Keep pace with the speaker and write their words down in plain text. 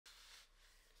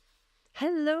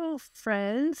Hello,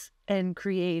 friends and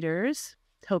creators.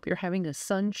 Hope you're having a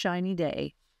sunshiny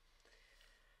day.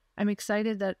 I'm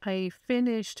excited that I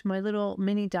finished my little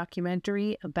mini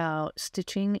documentary about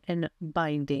stitching and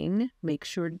binding. Make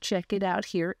sure to check it out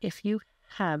here if you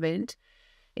haven't.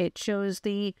 It shows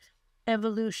the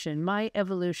evolution, my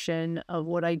evolution of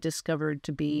what I discovered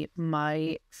to be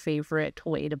my favorite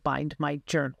way to bind my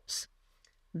journals.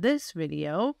 This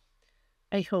video,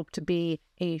 I hope to be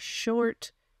a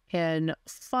short and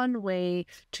fun way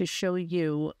to show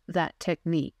you that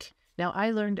technique. Now, I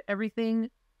learned everything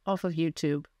off of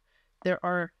YouTube. There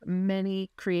are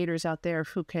many creators out there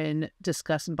who can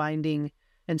discuss binding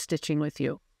and stitching with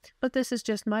you, but this is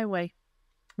just my way.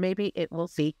 Maybe it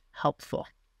will be helpful.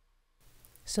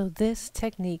 So this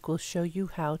technique will show you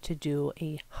how to do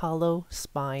a hollow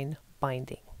spine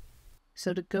binding.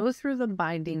 So to go through the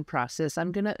binding process,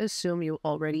 I'm going to assume you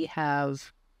already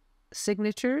have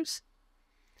signatures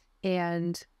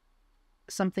and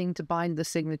something to bind the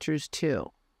signatures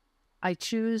to. I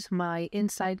choose my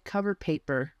inside cover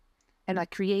paper and I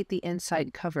create the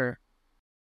inside cover.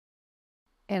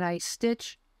 And I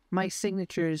stitch my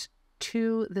signatures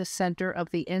to the center of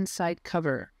the inside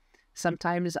cover.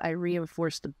 Sometimes I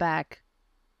reinforce the back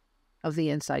of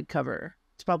the inside cover.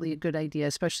 It's probably a good idea,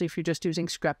 especially if you're just using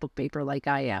scrapbook paper like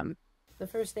I am. The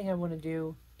first thing I want to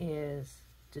do is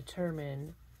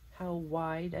determine how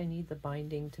wide I need the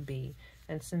binding to be.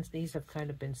 And since these have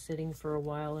kind of been sitting for a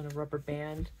while in a rubber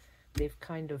band, they've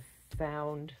kind of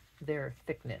found their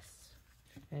thickness.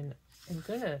 And I'm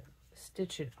going to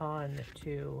stitch it on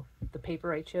to the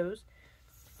paper I chose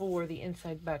for the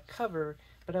inside back cover,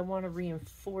 but I want to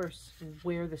reinforce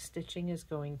where the stitching is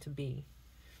going to be.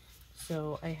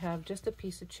 So I have just a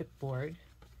piece of chipboard.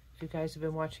 If you guys have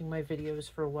been watching my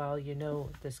videos for a while, you know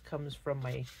this comes from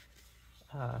my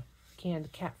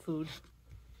canned cat food.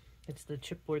 It's the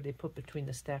chipboard they put between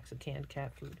the stacks of canned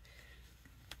cat food.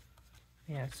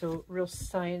 Yeah, so real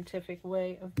scientific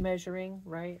way of measuring,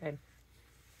 right? I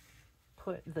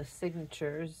put the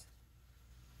signatures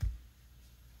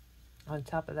on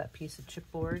top of that piece of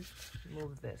chipboard.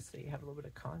 Move this so you have a little bit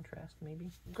of contrast maybe.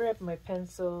 Grab my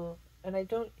pencil, and you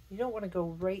don't want to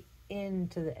go right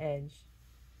into the edge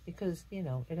because, you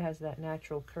know, it has that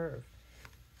natural curve.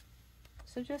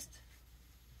 So just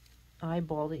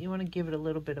eyeball it. You want to give it a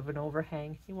little bit of an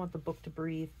overhang. You want the book to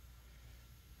breathe.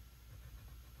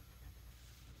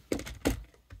 It's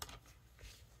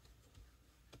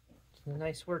a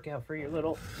nice workout for your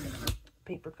little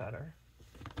paper cutter.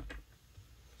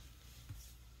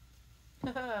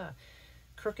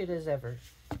 Crooked as ever.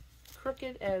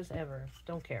 Crooked as ever.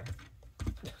 Don't care.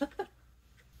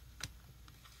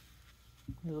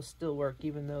 It'll still work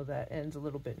even though that end's a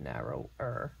little bit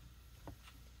narrower.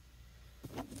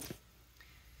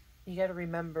 You got to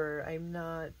remember,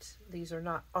 these are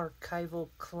not archival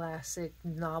classic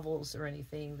novels or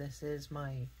anything. This is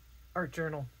my art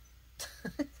journal.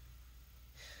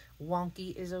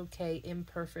 Wonky is okay.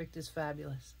 Imperfect is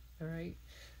fabulous. All right.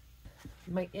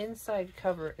 My inside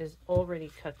cover is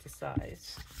already cut to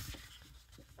size.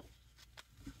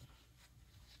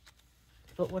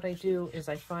 But what I do is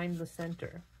I find the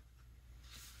center.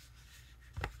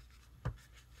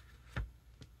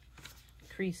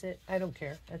 Crease it. I don't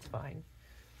care. That's fine.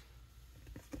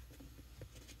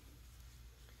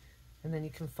 And then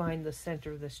you can find the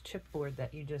center of this chipboard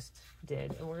that you just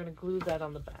did. And we're going to glue that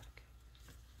on the back.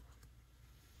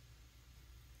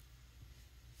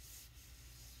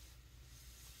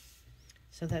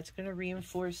 So that's going to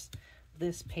reinforce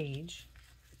this page,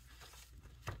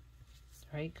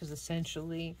 right? Because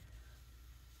essentially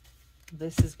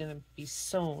this is going to be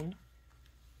sewn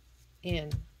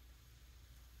in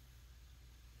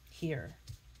here.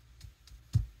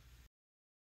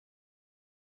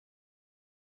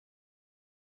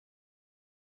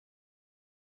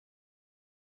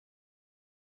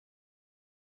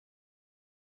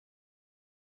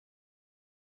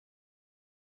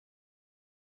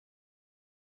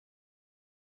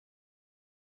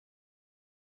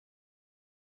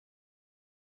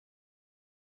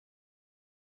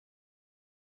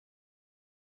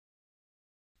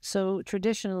 So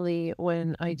traditionally,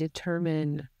 when I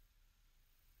determine,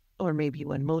 or maybe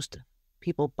when most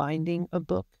people binding a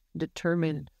book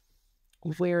determine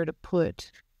where to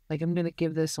put, like I'm going to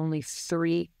give this only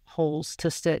 3 holes to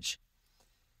stitch,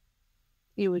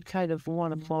 you would kind of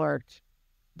want to mark,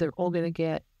 they're all going to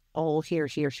get all here,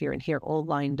 here, here, and here, all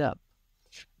lined up.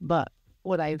 But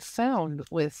what I've found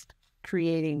with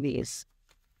creating these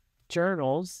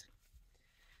journals,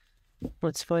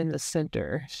 let's find the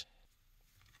center.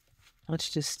 Let's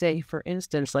just say, for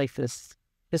instance, like this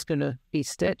is going to be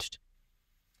stitched.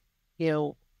 You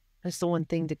know, That's the one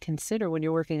thing to consider when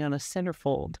you're working on a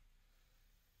centerfold,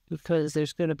 because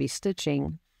there's going to be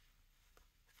stitching.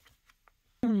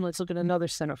 Let's look at another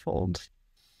centerfold.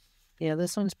 Yeah,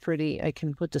 this one's pretty. I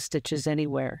can put the stitches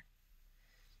anywhere.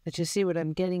 But you see what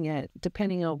I'm getting at?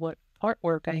 Depending on what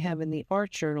artwork I have in the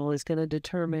art journal is going to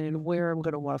determine where I'm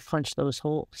going to want to punch those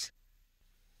holes.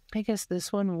 I guess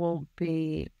this one won't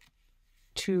be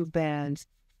too bad.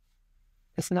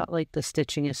 It's not like the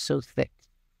stitching is so thick.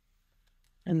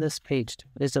 And this page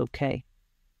is okay.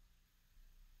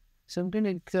 So I'm going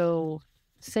to go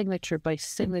signature by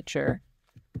signature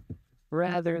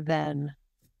rather than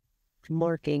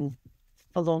marking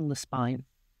along the spine.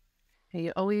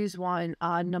 You always want an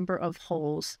odd number of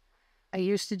holes. I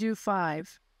used to do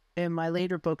 5. In my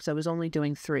later books, I was only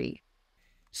doing 3.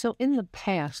 So in the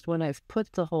past, when I've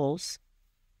put the holes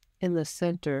in the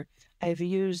center, I've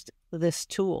used this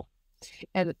tool.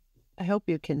 And I hope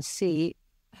you can see,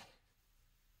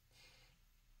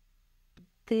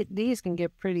 these can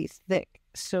get pretty thick.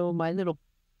 So my little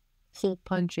hole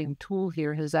punching tool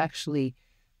here has actually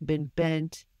been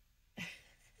bent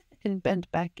and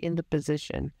bent back into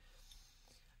position.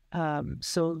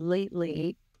 So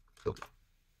lately,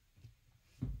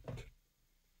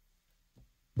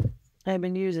 I've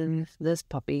been using this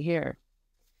puppy here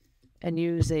and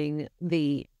using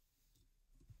the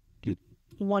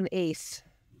 1/8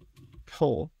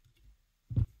 hole,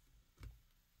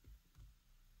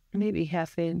 maybe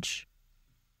 1/2 inch.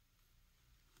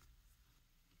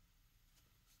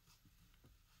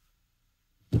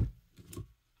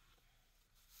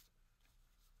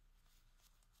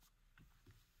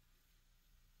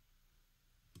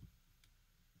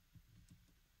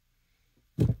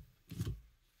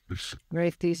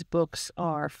 Right, these books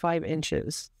are 5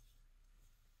 inches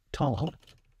tall,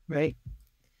 right?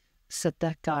 Set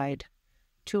that guide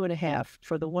 2.5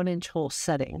 for the 1-inch hole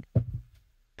setting.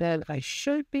 Then I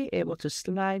should be able to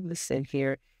slide this in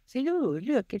here. Say, oh,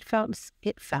 look, it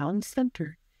found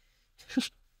center.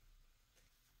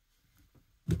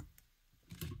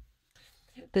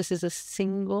 This is a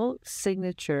single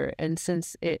signature, and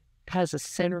since it has a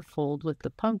centerfold with the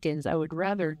pumpkins, I would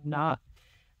rather not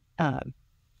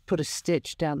put a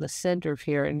stitch down the center of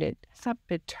here. And it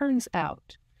turns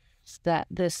out that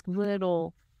this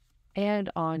little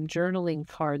add-on journaling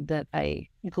card that I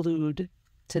glued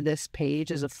to this page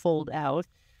as a fold out,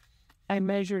 I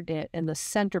measured it, and the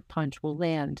center punch will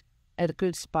land at a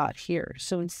good spot here.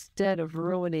 So instead of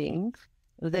ruining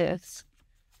this,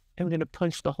 I'm going to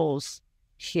punch the holes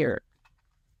here.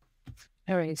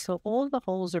 All right, so all the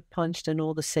holes are punched in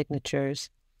all the signatures.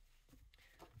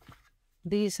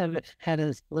 These have had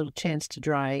a little chance to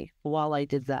dry while I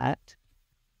did that.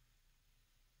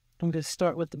 I'm going to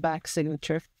start with the back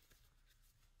signature.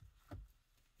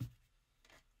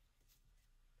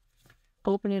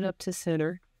 Open it up to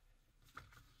center.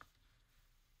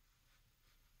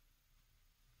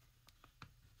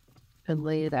 And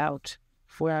lay it out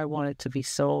where I want it to be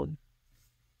sewn.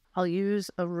 I'll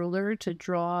use a ruler to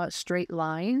draw straight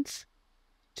lines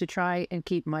to try and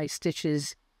keep my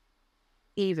stitches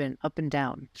even up and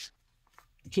down.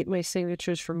 Keep my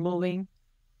signatures from moving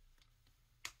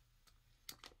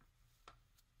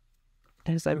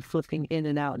as I'm flipping in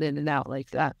and out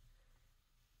like that.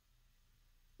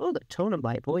 Oh, the tone of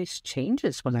my voice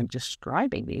changes when I'm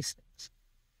describing these things.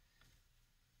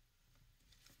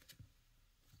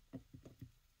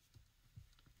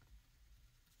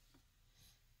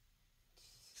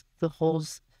 The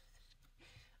holes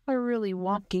are really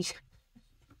wonky.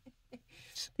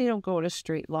 They don't go in a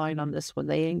straight line on this one.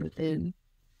 They angle in.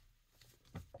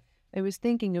 I was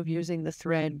thinking of using the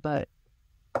thread, but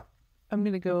I'm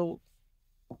going to go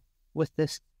with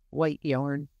this white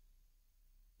yarn.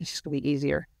 It's just going to be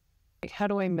easier. How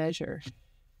do I measure?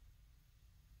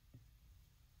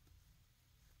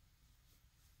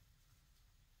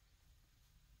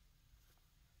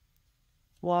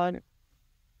 One,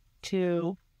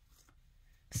 2,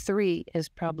 3 is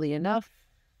probably enough.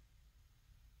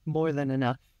 More than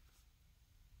enough.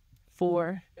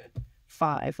 4,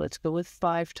 5. Let's go with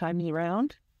 5 times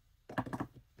around,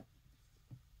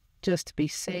 just to be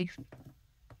safe.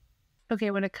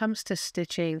 Okay, when it comes to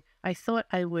stitching, I thought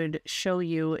I would show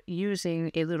you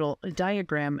using a little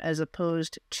diagram as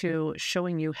opposed to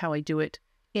showing you how I do it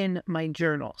in my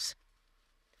journals.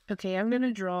 Okay, I'm going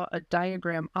to draw a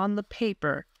diagram on the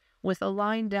paper with a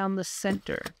line down the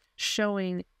center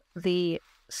showing the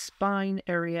spine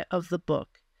area of the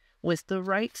book, with the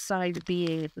right side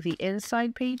being the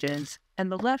inside pages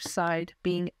and the left side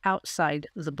being outside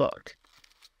the book.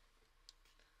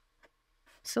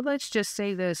 So let's just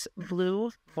say this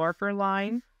blue marker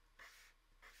line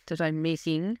that I'm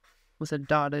making with a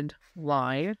dotted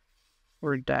line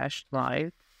or dashed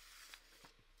line.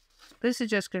 This is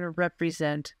just going to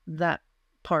represent that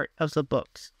part of the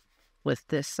book, with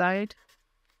this side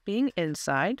being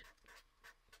inside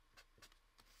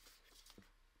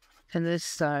and this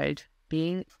side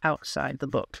being outside the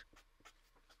book.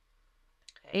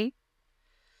 Okay.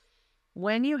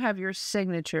 When you have your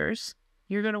signatures,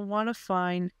 you're going to want to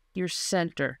find your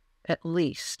center at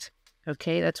least.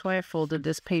 Okay, that's why I folded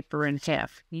this paper in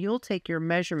half. You'll take your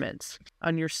measurements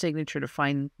on your signature to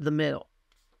find the middle.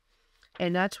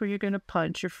 And that's where you're going to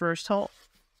punch your first hole.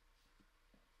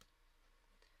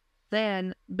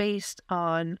 Then, based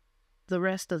on the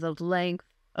rest of the length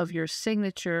of your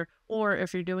signature, or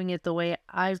if you're doing it the way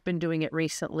I've been doing it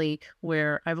recently,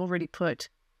 where I've already put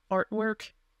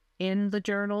artwork in the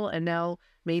journal, and now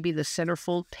maybe the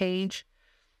centerfold page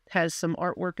has some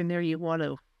artwork in there, you want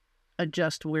to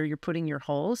adjust where you're putting your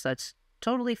holes, that's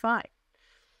totally fine.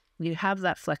 You have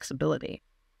that flexibility.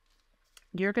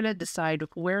 You're going to decide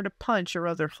where to punch your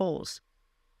other holes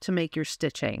to make your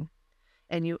stitching.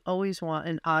 And you always want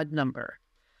an odd number.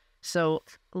 So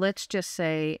let's just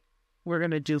say we're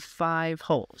going to do 5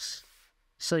 holes.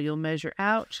 So you'll measure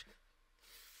out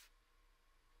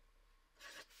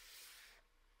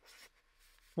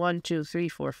 1, 2, 3,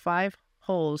 4, 5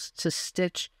 holes to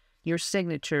stitch your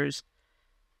signatures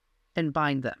and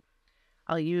bind them.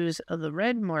 I'll use the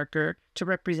red marker to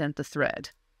represent the thread.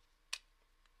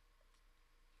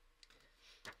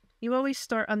 You always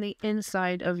start on the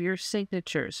inside of your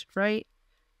signatures, right?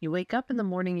 You wake up in the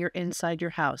morning, you're inside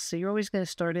your house, so you're always going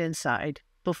to start inside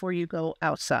before you go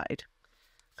outside.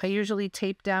 I usually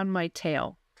tape down my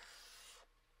tail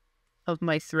of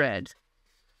my thread,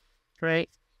 right?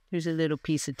 Here's a little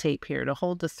piece of tape here to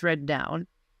hold the thread down.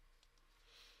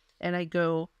 And I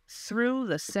go through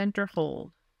the center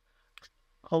hole.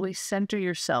 Always center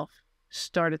yourself.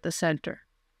 Start at the center.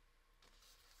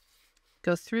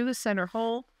 Go through the center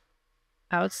hole,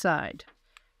 outside.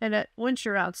 And once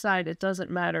you're outside, it doesn't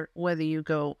matter whether you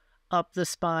go up the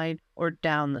spine or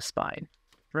down the spine,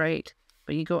 right?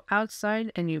 But you go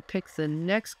outside and you pick the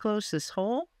next closest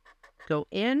hole, go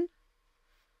in,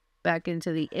 back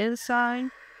into the inside,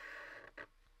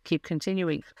 keep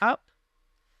continuing up,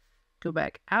 go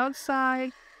back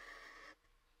outside,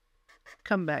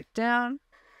 come back down.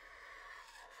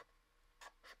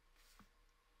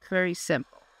 Very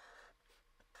simple.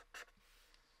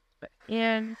 Back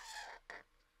in.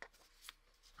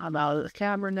 I'm out of the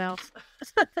camera now.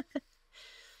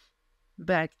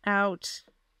 Back out.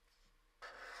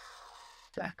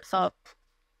 Back up.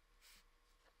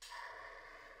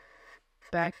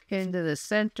 Back into the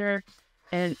center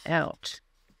and out.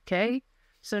 Okay?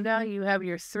 So now you have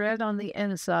your thread on the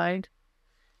inside,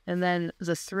 and then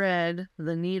the thread,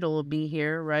 the needle will be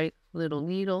here, right? Little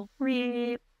needle.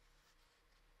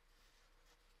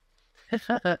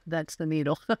 That's the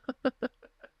needle.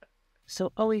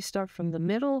 So always start from the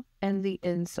middle and the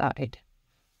inside.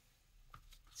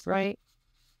 Right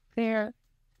there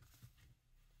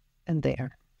and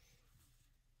there.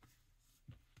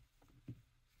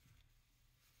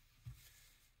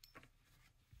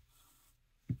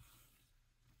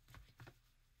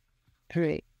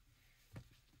 Great.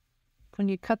 When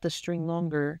you cut the string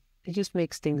longer, it just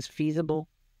makes things feasible.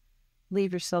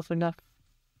 Leave yourself enough.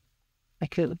 I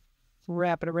could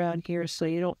wrap it around here so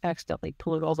you don't accidentally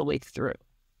pull it all the way through.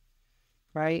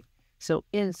 Right? So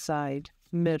inside,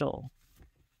 middle.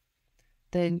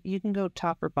 Then you can go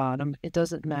top or bottom. It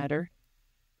doesn't matter.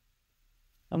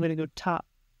 I'm going to go top.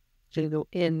 I'm going to go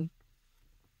in.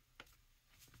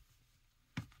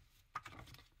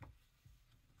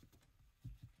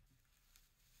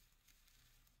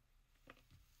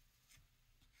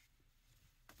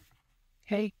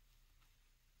 Okay.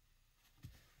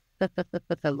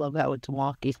 I love how it's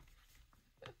wonky.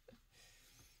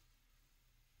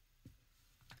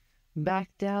 Back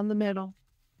down the middle.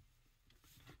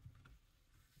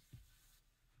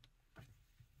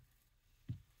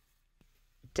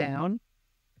 Down.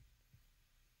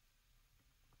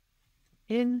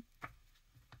 In.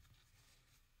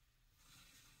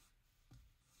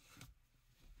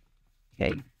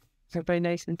 Okay. Is everybody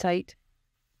nice and tight?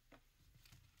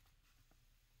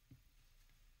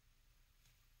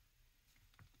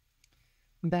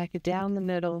 Back it down the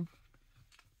middle.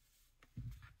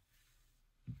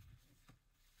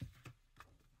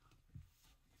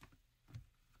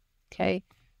 Okay,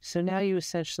 so now you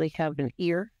essentially have an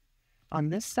ear on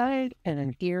this side and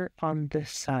an ear on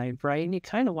this side, right? And you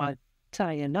kind of want to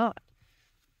tie a knot.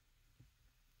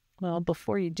 Well,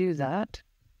 before you do that,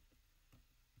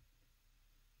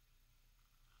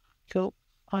 go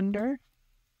under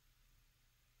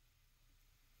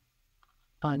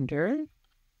under,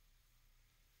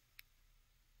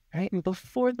 right? And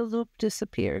before the loop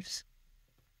disappears,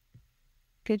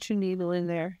 get your needle in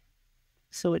there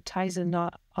so it ties a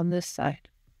knot on this side.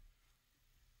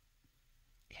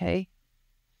 Okay?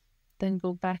 Then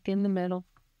go back in the middle.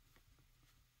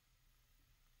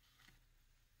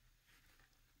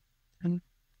 And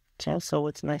it's also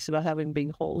what's nice about having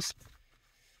big holes.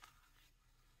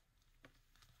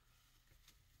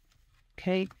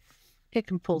 Okay? It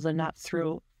can pull the knot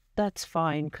through. That's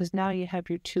fine, because now you have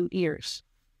your 2 ears.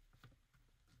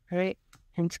 Right?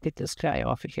 Let's get this guy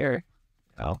off of here.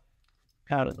 Oh,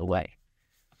 out of the way.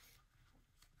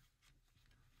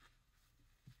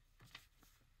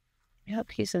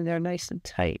 Yep, he's in there nice and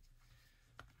tight.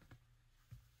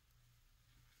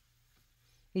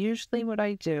 Usually what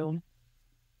I do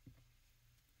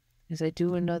is I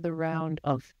do another round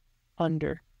of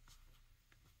under.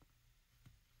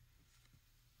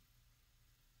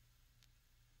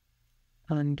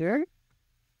 Under.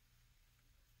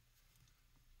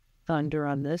 Under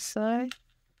on this side.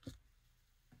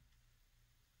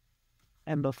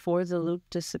 And before the loop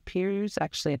disappears,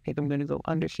 actually I think I'm going to go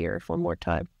under here one more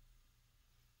time.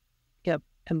 Yep,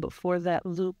 and before that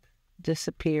loop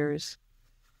disappears,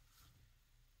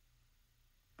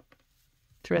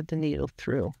 thread the needle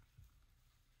through.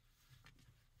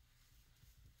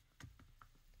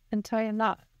 And tie a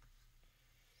knot.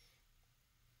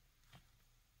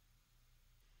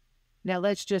 Now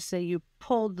let's just say you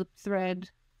pulled the thread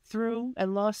through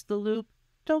and lost the loop.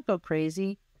 Don't go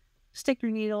crazy. Stick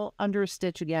your needle under a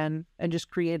stitch again and just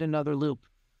create another loop.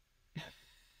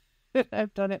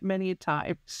 I've done it many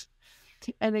times.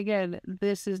 And again,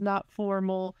 this is not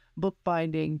formal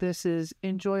bookbinding. This is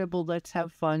enjoyable. Let's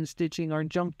have fun stitching our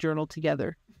junk journal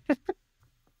together.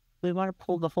 We want to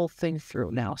pull the whole thing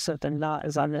through now so the knot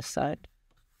is on this side.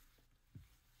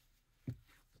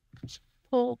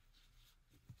 Pull.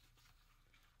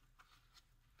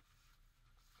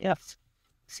 Yes.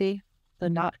 See? The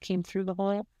knot came through the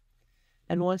hole.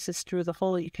 And once it's through the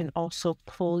hole, you can also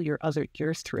pull your other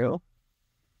ear through.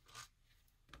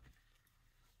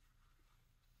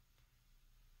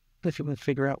 If you want to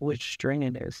figure out which string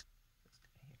it is.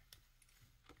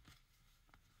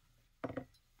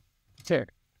 There.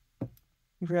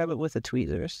 Grab it with the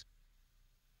tweezers.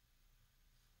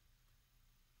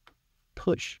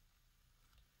 Push.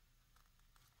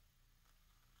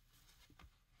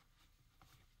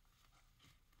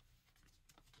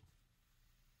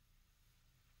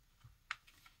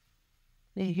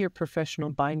 You hear professional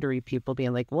bindery people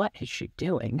being like, what is she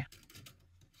doing?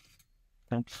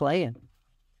 I'm playing.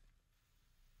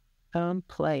 I'm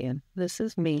playing. This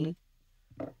is me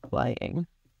playing.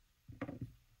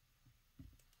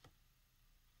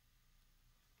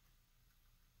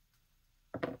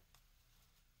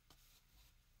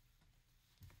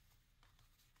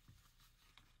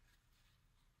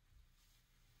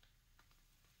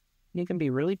 You can be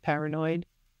really paranoid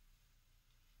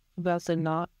about the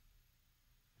knot.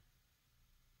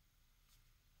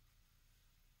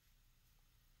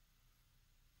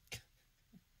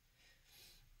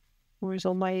 Whereas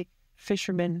all my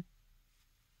fishermen,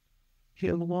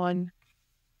 one,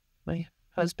 my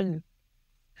husband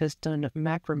has done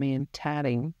macrame and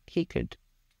tatting. He could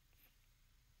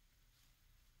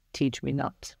teach me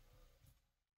knots.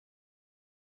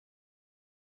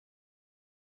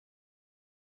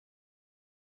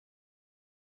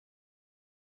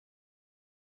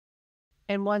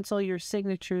 And once all your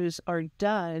signatures are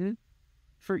done,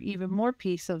 for even more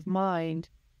peace of mind,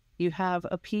 you have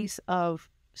a piece of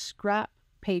scrap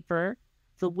paper,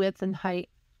 the width and height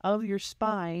of your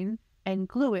spine, and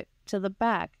glue it to the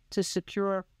back to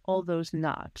secure all those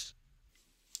knots.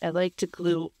 I like to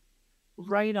glue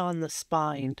right on the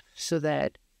spine so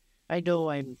that I know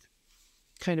I'm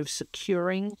kind of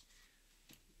securing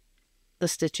the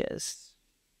stitches.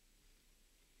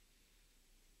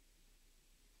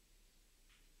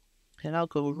 And I'll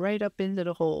go right up into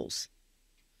the holes.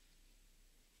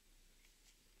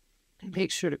 And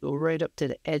make sure to go right up to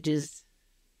the edges.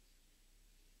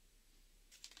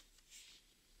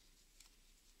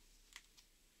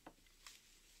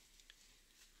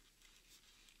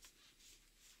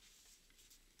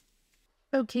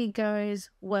 Okay, guys,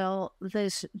 well,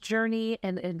 this journey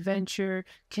and adventure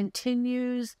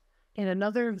continues in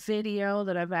another video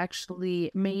that I've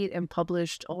actually made and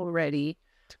published already.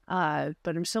 But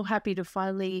I'm so happy to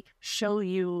finally show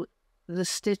you the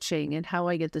stitching and how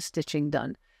I get the stitching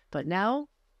done. But now,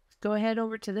 go ahead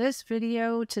over to this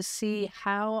video to see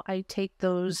how I take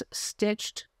those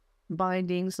stitched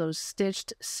bindings, those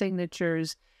stitched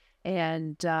signatures,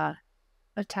 and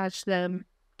attach them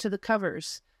to the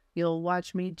covers. You'll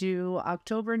watch me do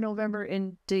October, November,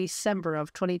 and December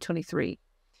of 2023.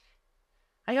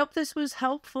 I hope this was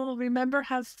helpful. Remember,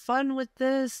 have fun with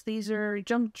this. These are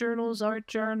junk journals, art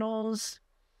journals.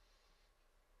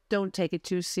 Don't take it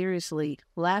too seriously.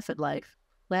 Laugh at life.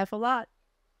 Laugh a lot.